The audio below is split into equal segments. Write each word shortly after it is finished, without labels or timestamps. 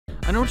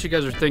I know what you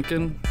guys are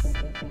thinking.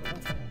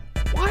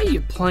 Why are you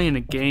playing a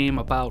game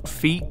about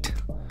feet?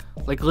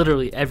 Like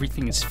literally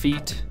everything is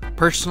feet.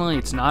 Personally,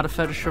 it's not a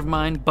fetish of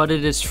mine, but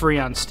it is free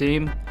on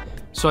Steam,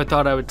 so I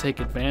thought I would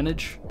take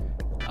advantage.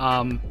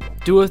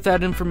 Do with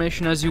that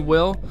information as you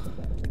will.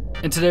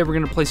 And today we're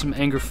gonna play some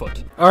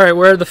Angerfoot. Alright,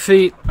 where are the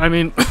feet? I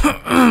mean,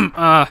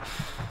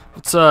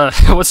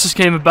 what's this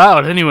game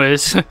about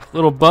anyways?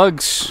 Little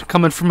bugs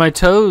coming from my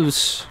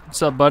toes.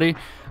 What's up, buddy?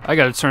 I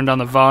gotta turn down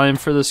the volume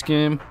for this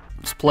game.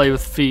 Let's play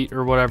with feet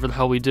or whatever the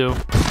hell we do.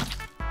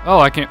 Oh,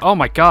 I can't. Oh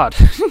my god.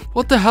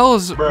 What the hell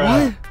is...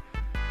 What?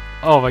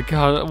 Oh my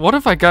god. What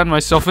have I gotten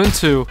myself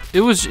into?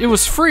 It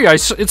was free.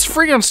 It's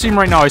free on Steam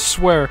right now, I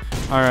swear.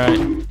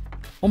 Alright.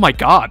 Oh my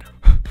god.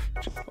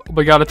 Oh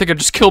my god, I think I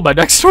just killed my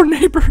next door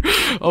neighbor.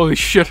 Holy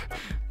shit.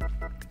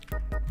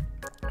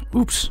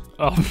 Oops.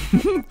 Oh.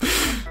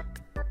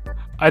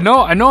 I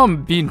know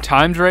I'm being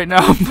timed right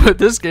now, but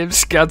this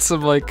game's got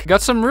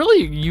some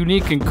really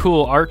unique and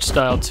cool art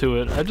style to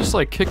it. I just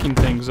like kicking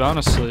things,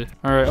 honestly.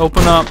 Alright,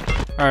 open up.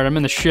 Alright, I'm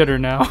in the shitter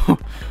now.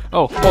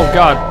 Oh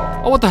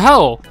god. Oh, what the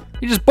hell?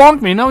 He just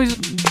bonked me. Now he's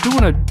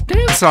doing a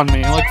dance on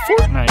me like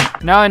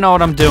Fortnite. Now I know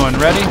what I'm doing.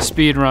 Ready?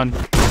 Speed run.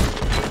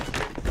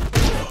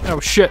 Oh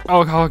shit.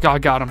 Oh god, I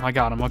got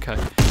him. Okay.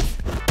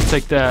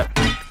 Take that.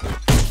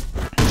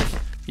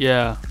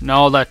 Yeah,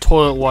 now all that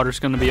toilet water's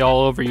gonna be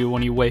all over you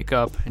when you wake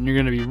up, and you're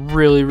gonna be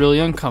really, really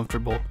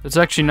uncomfortable. It's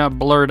actually not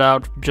blurred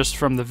out just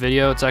from the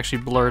video, it's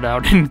actually blurred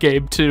out in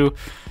game too.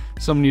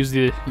 Someone used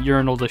the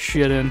urinal to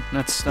shit in.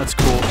 That's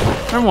cool.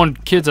 I remember when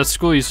kids at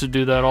school used to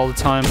do that all the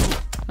time.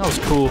 That was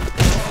cool.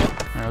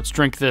 Alright, let's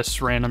drink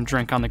this random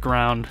drink on the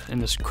ground in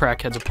this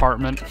crackhead's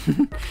apartment.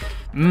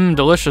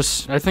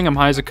 Delicious. I think I'm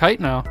high as a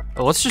kite now.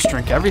 But let's just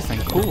drink everything.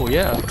 Cool,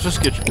 yeah. Let's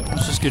just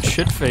get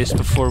shit-faced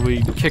before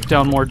we kick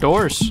down more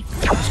doors.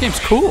 This game's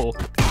cool.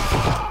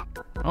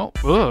 Oh,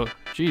 ugh.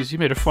 Jeez, he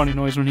made a funny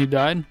noise when he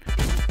died.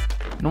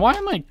 And why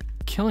am I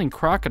killing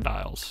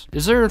crocodiles?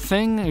 Is there a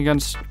thing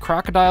against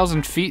crocodiles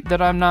and feet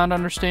that I'm not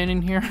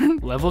understanding here?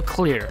 Level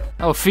clear.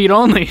 Oh, feet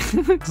only.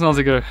 Sounds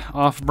like a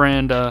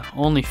off-brand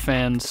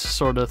OnlyFans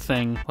sort of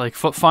thing. Like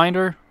Foot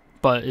Finder,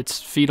 but it's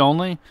feet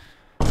only.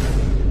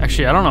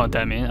 Actually, I don't know what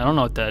that means. I don't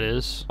know what that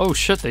is. Oh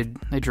shit, they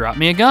dropped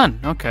me a gun.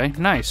 Okay,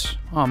 nice.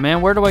 Oh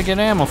man, where do I get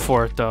ammo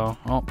for it though?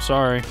 Oh,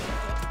 sorry.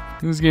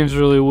 This game's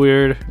really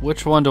weird.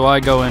 Which one do I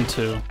go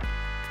into?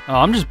 Oh,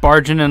 I'm just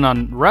barging in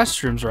on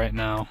restrooms right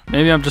now.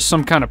 Maybe I'm just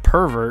some kind of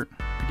pervert.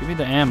 Give me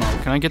the ammo.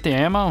 Can I get the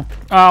ammo?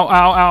 Ow,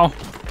 ow, ow.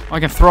 I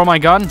can throw my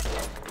gun?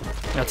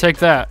 Yeah, take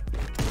that.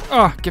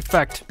 Oh, get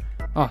fecked.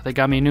 Oh, they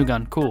got me a new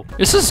gun. Cool.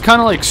 This is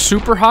kind of like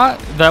Super Hot,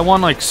 that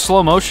one like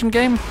slow motion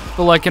game,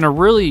 but like in a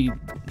really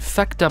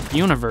fecked up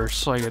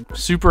universe. Like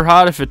Super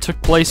Hot if it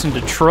took place in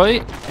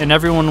Detroit and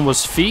everyone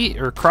was feet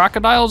or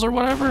crocodiles or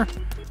whatever.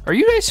 Are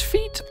you guys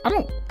feet? I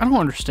don't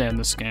understand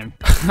this game.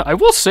 I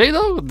will say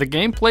though, the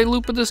gameplay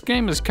loop of this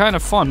game is kind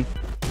of fun.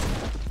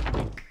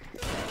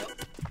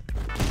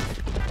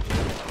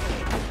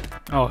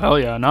 Oh hell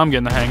yeah, now I'm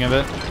getting the hang of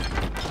it.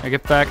 I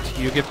get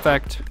fecked, you get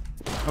fecked.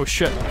 Oh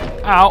shit.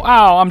 Ow,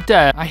 ow, I'm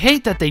dead. I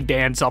hate that they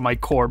dance on my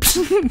corpse.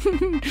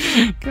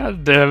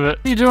 God damn it.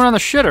 What are you doing on the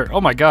shitter?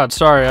 Oh my god,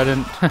 sorry, I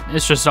didn't.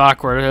 It's just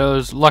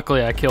awkward.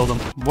 Luckily I killed him.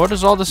 What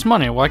is all this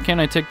money? Why can't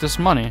I take this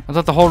money? I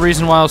thought the whole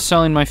reason why I was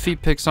selling my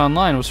feet pics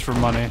online was for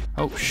money.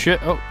 Oh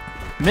shit, oh.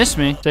 Missed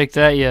me. Take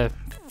that, you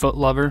foot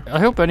lover. I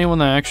hope anyone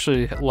that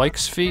actually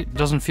likes feet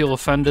doesn't feel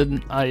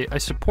offended. I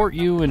support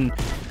you and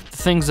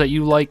things that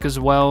you like as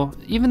well,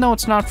 even though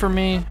it's not for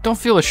me. Don't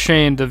feel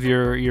ashamed of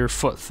your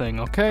foot thing,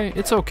 okay?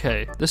 It's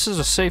okay. This is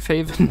a safe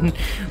haven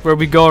where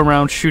we go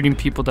around shooting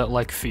people that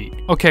like feet.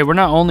 Okay, we're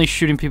not only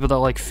shooting people that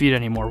like feet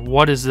anymore.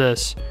 What is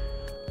this?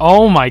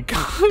 Oh my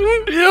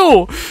god.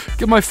 Ew!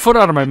 Get my foot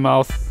out of my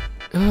mouth.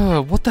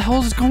 Ugh, what the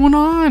hell is going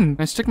on?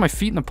 Can I stick my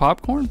feet in the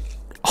popcorn?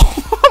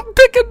 Oh,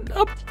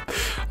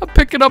 I'm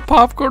picking up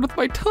popcorn with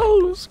my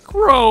toes.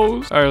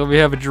 Gross. Alright, let me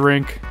have a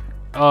drink.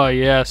 Oh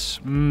yes.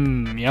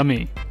 Mmm,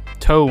 yummy.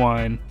 Toe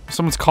wine.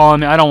 Someone's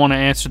calling me. I don't want to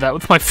answer that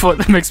with my foot.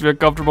 That makes me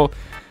uncomfortable.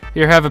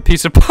 Here, have a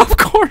piece of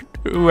popcorn.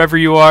 Whoever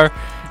you are,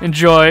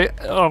 enjoy.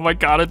 Oh my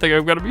god, I think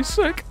I'm gonna be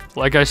sick.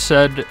 Like I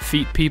said,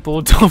 feet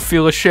people, don't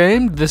feel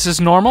ashamed. This is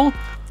normal.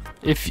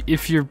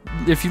 If you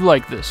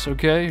like this,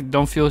 okay?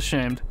 Don't feel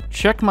ashamed.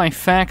 Check my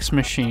fax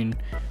machine.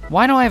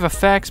 Why do I have a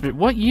fax machine?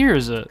 What year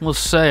is it? We'll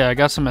say I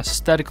got some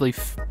aesthetically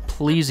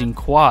pleasing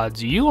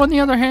quads. You, on the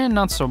other hand,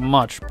 not so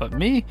much, but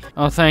me?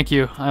 Oh, thank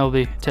you. I will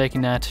be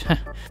taking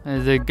that.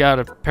 They got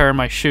a pair of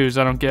my shoes.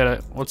 I don't get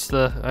it.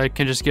 I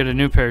can just get a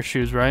new pair of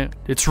shoes, right?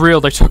 It's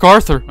real. They took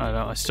Arthur.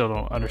 I still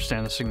don't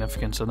understand the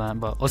significance of that,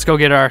 but let's go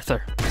get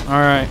Arthur. All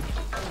right.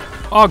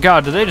 Oh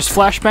god, did they just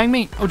flashbang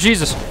me? Oh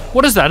Jesus,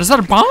 what is that? Is that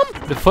a bomb?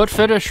 The foot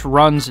fetish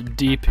runs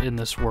deep in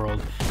this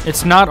world.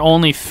 It's not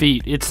only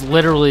feet, it's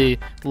literally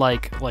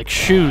like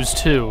shoes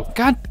too.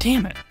 God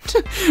damn it.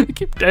 They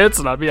keep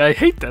dancing on me, I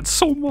hate that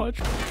so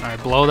much.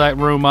 Alright, blow that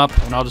room up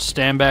and I'll just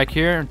stand back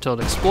here until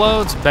it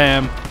explodes.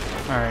 Bam.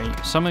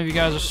 Alright, some of you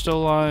guys are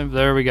still alive.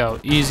 There we go.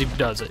 Easy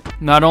does it.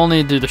 Not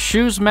only do the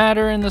shoes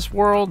matter in this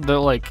world, they're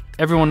like,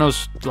 everyone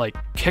knows, like,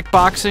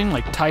 kickboxing,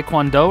 like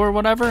Taekwondo or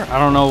whatever. I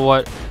don't know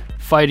what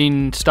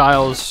fighting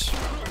styles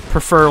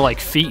prefer, like,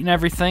 feet and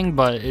everything,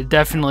 but it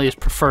definitely is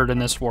preferred in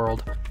this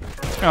world.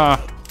 Oh,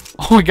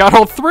 we got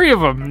all 3 of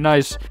them.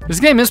 Nice.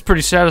 This game is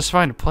pretty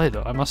satisfying to play,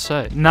 though, I must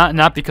say.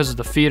 Not because of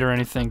the feet or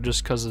anything,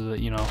 just because of the,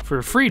 you know, for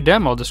a free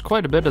demo, there's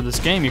quite a bit of this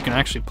game you can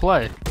actually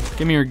play.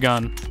 Give me your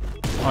gun.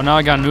 Oh, now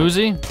I got an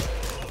Uzi.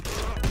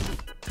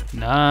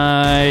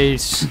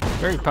 Nice.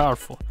 Very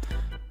powerful.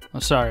 Oh,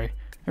 sorry.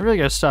 I really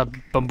gotta stop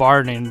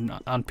bombarding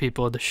on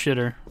people with the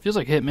shitter. Feels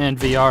like Hitman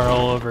VR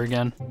all over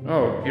again.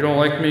 Oh, you don't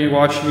like me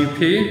watching you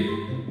pee?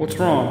 What's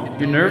wrong?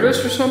 You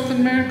nervous or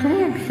something, man?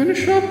 Come on,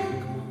 finish up.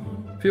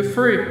 Feel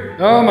free.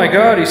 Oh my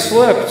god, he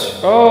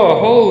slipped. Oh,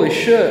 holy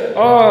shit.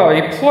 Oh,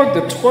 he plugged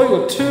the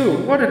toilet too.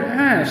 What an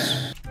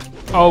ass.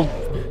 Oh,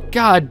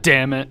 god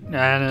damn it.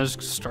 And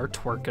just start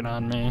twerking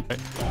on me.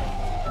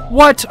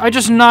 What? I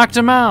just knocked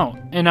him out.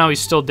 And now he's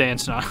still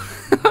dancing on.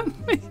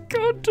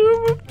 God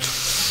damn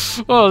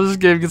it. Oh, this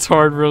game gets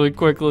hard really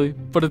quickly.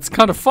 But it's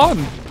kind of fun.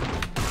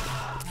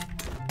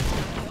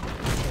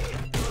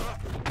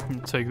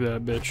 Take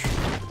that, bitch.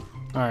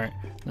 Alright.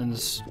 Then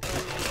this.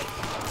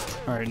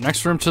 Alright,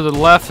 next room to the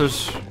left,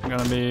 there's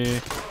gonna be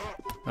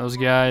those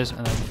guys,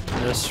 and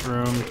then this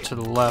room to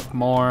the left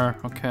more.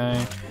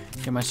 Okay,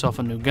 get myself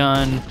a new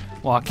gun,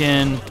 walk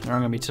in, they're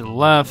gonna be to the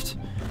left,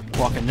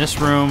 walk in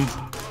this room.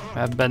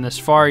 I haven't been this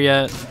far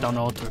yet, don't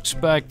know what to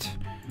expect.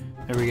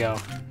 There we go.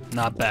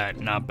 Not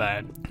bad, not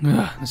bad.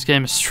 Ugh, this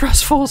game is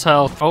stressful as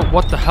hell. Oh,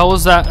 what the hell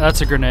is that?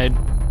 That's a grenade.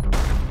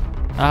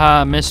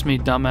 Ah, missed me,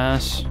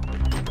 dumbass.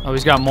 Oh,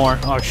 he's got more.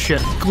 Oh,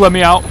 shit. Let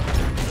me out.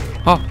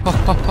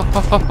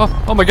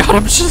 Oh my god,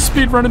 I'm just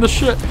speed running the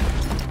shit.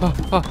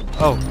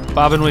 Oh,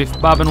 bob and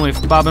weave, bob and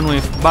weave, bob and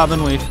weave, bob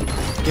and weave.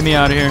 Get me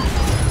out of here.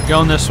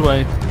 Going this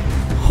way.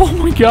 Oh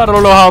my god, I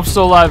don't know how I'm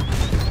still alive.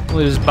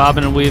 Look at this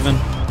bobbing and weaving.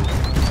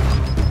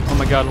 Oh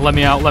my god, let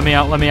me out, let me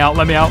out, let me out,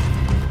 let me out.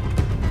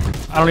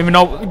 I don't even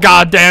know.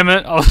 God damn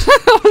it. Oh,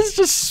 I was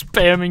just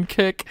spamming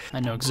kick.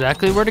 I know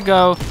exactly where to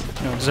go.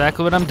 I know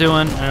exactly what I'm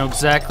doing. I know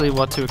exactly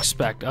what to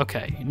expect.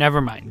 Okay, never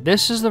mind.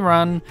 This is the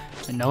run.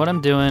 I know what I'm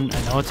doing.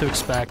 I know what to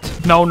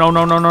expect. No, no,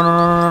 no, no, no, no,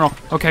 no, no, no.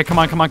 Okay, come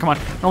on, come on, come on.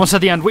 Almost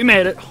at the end. We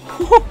made it.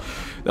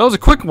 That was a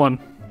quick one.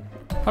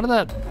 How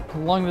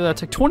long did that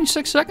take?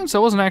 26 seconds? That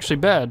wasn't actually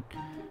bad.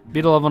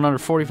 Beat a level in under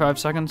 45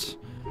 seconds.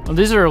 Well,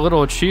 these are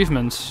little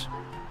achievements.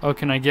 Oh,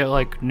 can I get,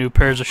 like, new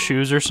pairs of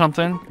shoes or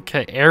something?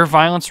 Okay, air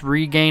violence,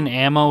 regain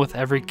ammo with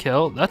every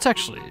kill. That's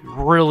actually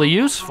really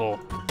useful.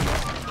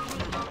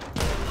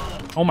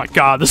 Oh my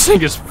god, this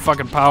thing is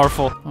fucking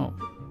powerful. Oh,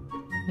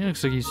 he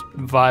looks like he's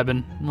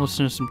vibing,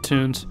 listening to some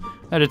tunes.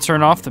 I had to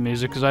turn off the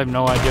music because I have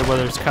no idea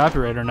whether it's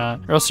copyright or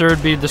not. Or else there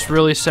would be this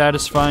really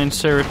satisfying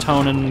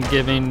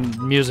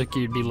serotonin-giving music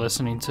you'd be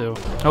listening to.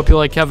 Hope you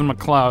like Kevin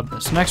MacLeod.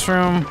 This next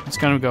room, it's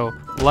gonna go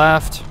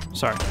left,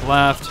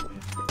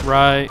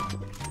 right,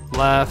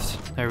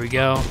 left, there we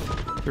go,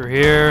 through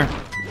here.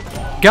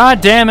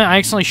 God damn it, I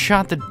accidentally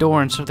shot the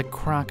door instead of the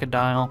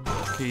crocodile.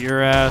 Get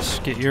your ass,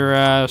 get your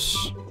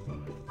ass.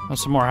 Want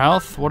some more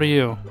health? What are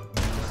you?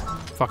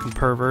 Fucking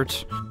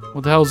perverts.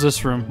 What the hell is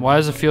this room? Why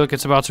does it feel like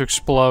it's about to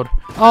explode?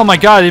 Oh my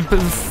god,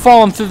 they've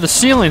fallen through the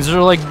ceilings,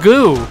 they're like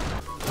goo.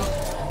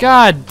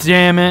 God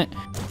damn it.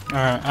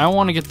 Alright, I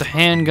want to get the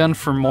handgun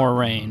for more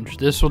range.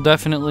 This will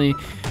definitely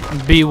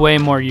be way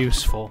more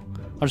useful.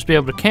 I'll just be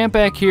able to camp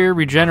back here,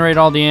 regenerate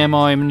all the ammo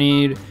I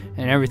need,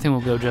 and everything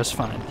will go just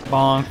fine.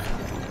 Bonk.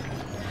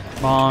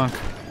 Bonk.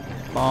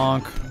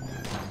 Bonk.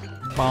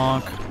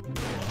 Bonk.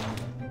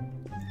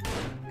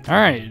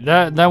 Alright,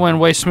 that went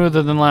way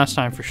smoother than last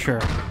time for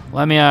sure.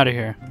 Let me out of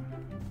here.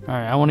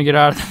 Alright, I want to get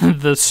out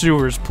of the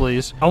sewers,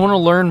 please. I want to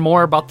learn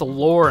more about the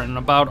lore and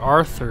about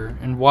Arthur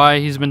and why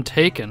he's been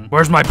taken.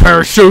 Where's my pair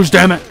of shoes,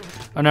 damn it?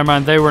 Oh, never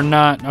mind, they were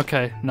not.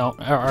 Okay, no,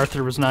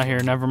 Arthur was not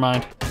here, never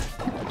mind.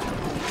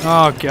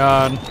 Oh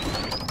god.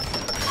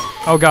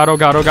 Oh god, oh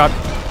god, oh god.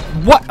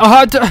 What?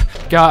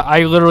 God,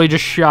 I literally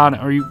just shot it.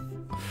 Are you...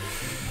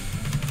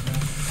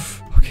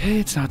 Okay,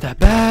 it's not that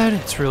bad.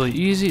 It's really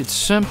easy. It's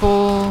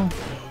simple.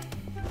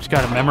 Just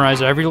gotta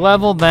memorize every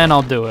level, then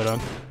I'll do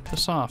it.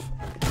 Piss off.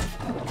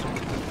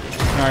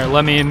 Alright,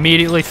 let me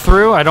immediately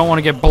through. I don't want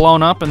to get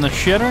blown up in the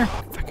shitter.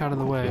 Fuck out of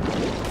the way.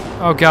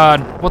 Oh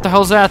god, what the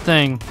hell's that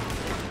thing?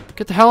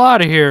 Get the hell out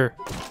of here.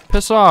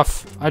 Piss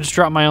off. I just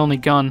dropped my only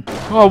gun.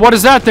 Oh, what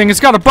is that thing?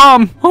 It's got a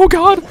bomb. Oh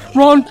god,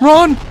 run,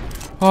 run.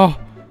 Oh,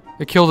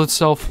 it killed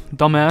itself,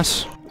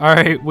 dumbass.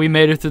 Alright, we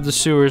made it through the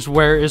sewers.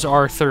 Where is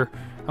Arthur?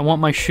 I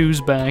want my shoes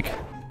back.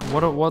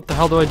 What the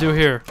hell do I do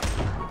here?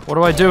 What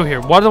do I do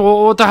here? What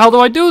the hell do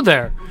I do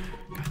there?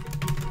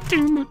 God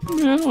damn it,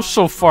 man, I was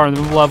so far in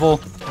the level.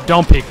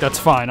 Don't peek, that's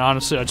fine,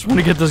 honestly. I just want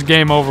to get this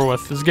game over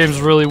with. This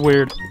game's really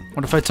weird.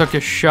 What if I took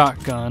a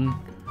shotgun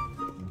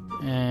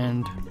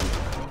and...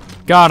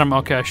 Got him.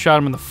 Okay, I shot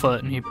him in the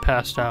foot and he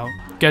passed out.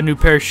 Got a new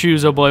pair of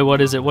shoes. Oh boy,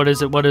 what is it? What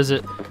is it? What is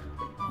it?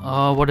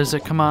 Oh, what is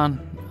it? Come on.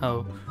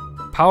 Oh,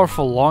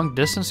 powerful long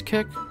distance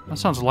kick? That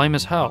sounds lame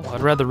as hell.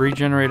 I'd rather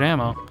regenerate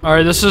ammo.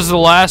 Alright, this is the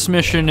last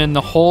mission in the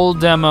whole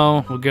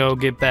demo. We'll go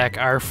get back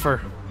Arthur.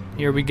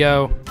 Here we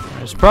go.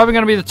 It's probably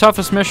going to be the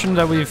toughest mission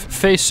that we've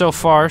faced so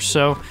far,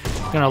 so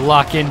I'm going to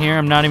lock in here.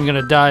 I'm not even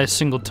going to die a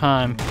single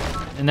time.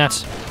 And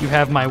that's, you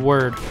have my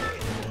word.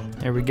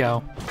 There we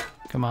go.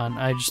 Come on,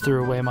 I just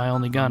threw away my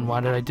only gun.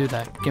 Why did I do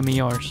that? Give me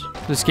yours.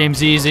 This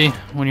game's easy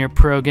when you're a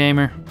pro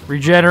gamer.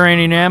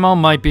 Regenerating ammo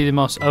might be the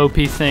most OP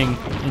thing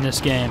in this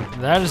game.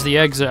 That is the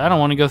exit. I don't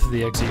want to go through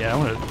the exit yet. I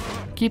want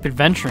to keep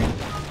adventuring.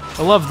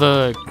 I love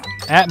the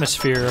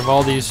atmosphere of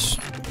all these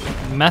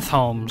meth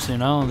homes, you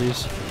know,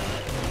 these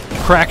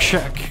crack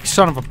shack,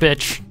 son of a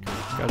bitch.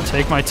 Gotta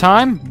take my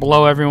time,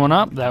 blow everyone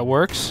up. That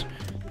works.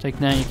 Take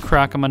that, you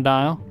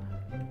crocodile.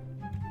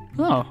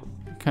 Oh,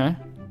 okay.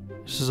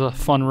 This is a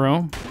fun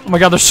room. Oh my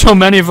god, there's so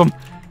many of them.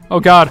 Oh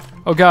god,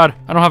 oh god.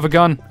 I don't have a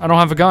gun. I don't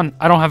have a gun.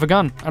 I don't have a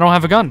gun. I don't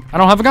have a gun. I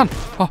don't have a gun.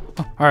 Oh,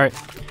 alright.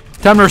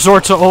 Time to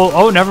resort to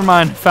oh, never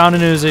mind. Found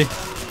an Uzi.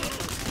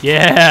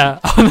 Yeah.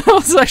 Oh, that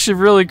was actually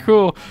really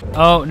cool.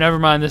 Oh, never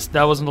mind.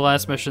 That wasn't the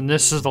last mission.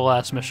 This is the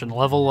last mission.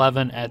 Level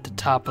 11 at the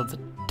top of the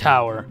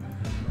tower.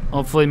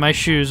 Hopefully my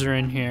shoes are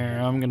in here.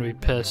 I'm gonna be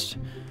pissed.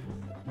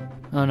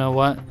 Oh no,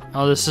 what?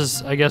 Oh, this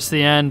is, I guess,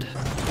 the end.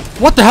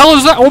 What the hell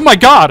is that? Oh my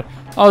god!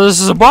 Oh, this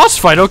is a boss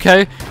fight,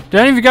 okay. Do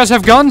any of you guys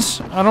have guns?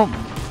 I don't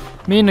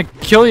mean to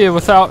kill you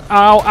without...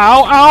 Ow,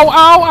 ow, ow,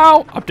 ow,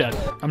 ow! I'm dead.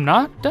 I'm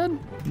not dead?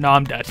 No,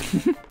 I'm dead.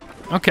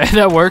 Okay,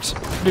 that works.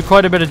 Did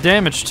quite a bit of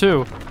damage,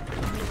 too.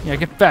 Yeah,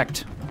 get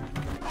fecked.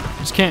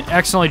 Just can't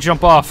accidentally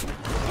jump off.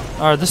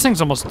 Alright, this thing's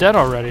almost dead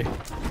already.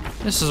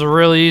 This is a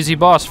really easy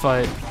boss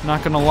fight.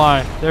 Not gonna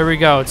lie. There we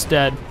go, it's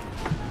dead.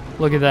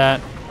 Look at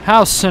that.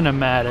 How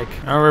cinematic.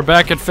 Alright, we're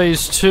back at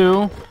phase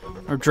 2.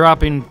 Or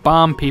dropping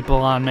bomb people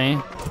on me.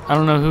 I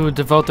don't know who would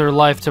devote their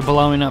life to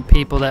blowing up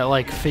people that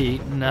like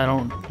feet, and that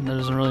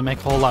doesn't really make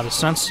a whole lot of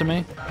sense to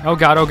me. Oh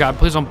god,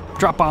 please don't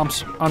drop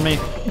bombs on me.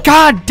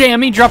 God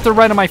damn, he dropped it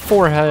right on my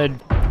forehead.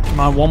 Come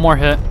on, one more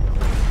hit.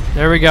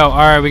 There we go.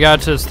 Alright, we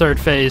got to this third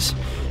phase.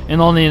 And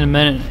only in a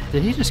minute.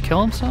 Did he just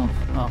kill himself?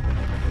 Oh.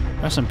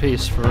 Rest in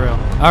peace, for real.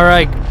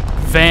 Alright,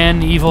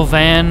 Van, evil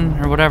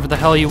Van, or whatever the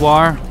hell you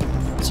are.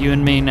 It's you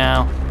and me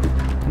now.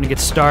 I'm gonna get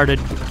started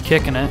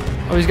kicking it.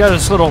 Oh, he's got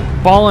this little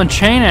ball and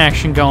chain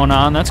action going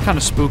on. That's kind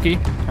of spooky.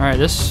 Alright,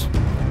 this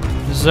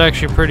is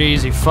actually a pretty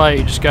easy fight.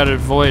 You just gotta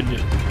avoid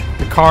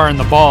the car and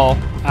the ball.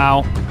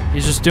 Ow.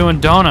 He's just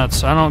doing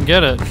donuts. I don't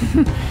get it.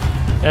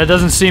 It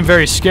doesn't seem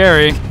very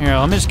scary. Here,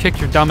 let me just kick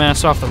your dumb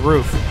ass off the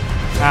roof.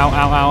 Ow,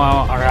 ow, ow,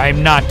 ow. Alright,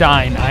 I'm not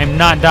dying. I'm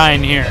not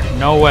dying here.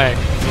 No way.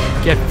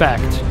 Get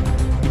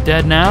fecked. You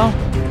dead now?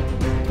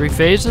 3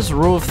 phases?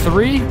 Rule of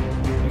 3?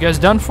 You guys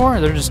done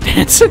for? They're just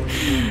dancing.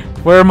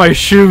 Where are my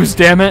shoes,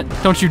 damn it?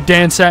 Don't you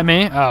dance at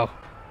me. Oh.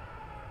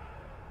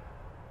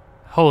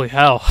 Holy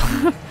hell.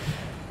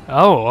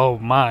 Oh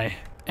my.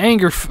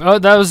 Anger. Oh,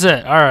 that was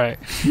it. Alright.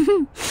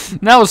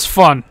 That was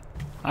fun.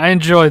 I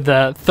enjoyed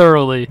that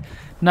thoroughly.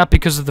 Not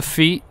because of the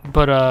feet,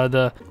 but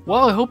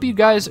well, I hope you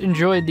guys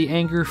enjoyed the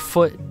Anger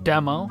Foot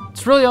demo.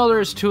 It's really all there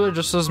is to it,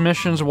 just those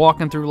missions,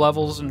 walking through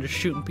levels and just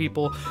shooting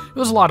people. It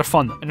was a lot of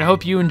fun, and I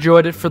hope you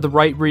enjoyed it for the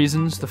right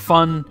reasons. The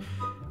fun,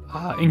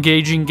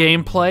 engaging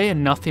gameplay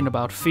and nothing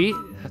about feet.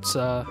 That's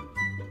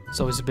it's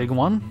always a big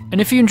one.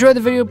 And if you enjoyed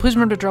the video, please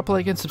remember to drop a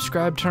like and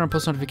subscribe, turn on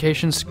post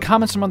notifications,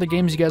 comment some other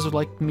games you guys would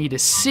like me to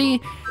see.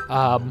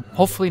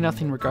 Hopefully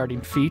nothing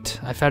regarding feet.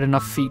 I've had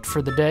enough feet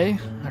for the day,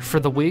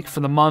 for the week, for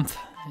the month,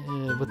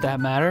 with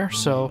that matter.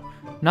 So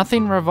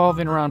nothing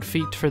revolving around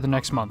feet for the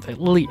next month, at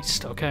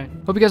least, okay?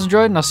 Hope you guys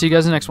enjoyed, and I'll see you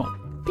guys in the next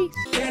one.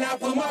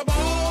 Peace.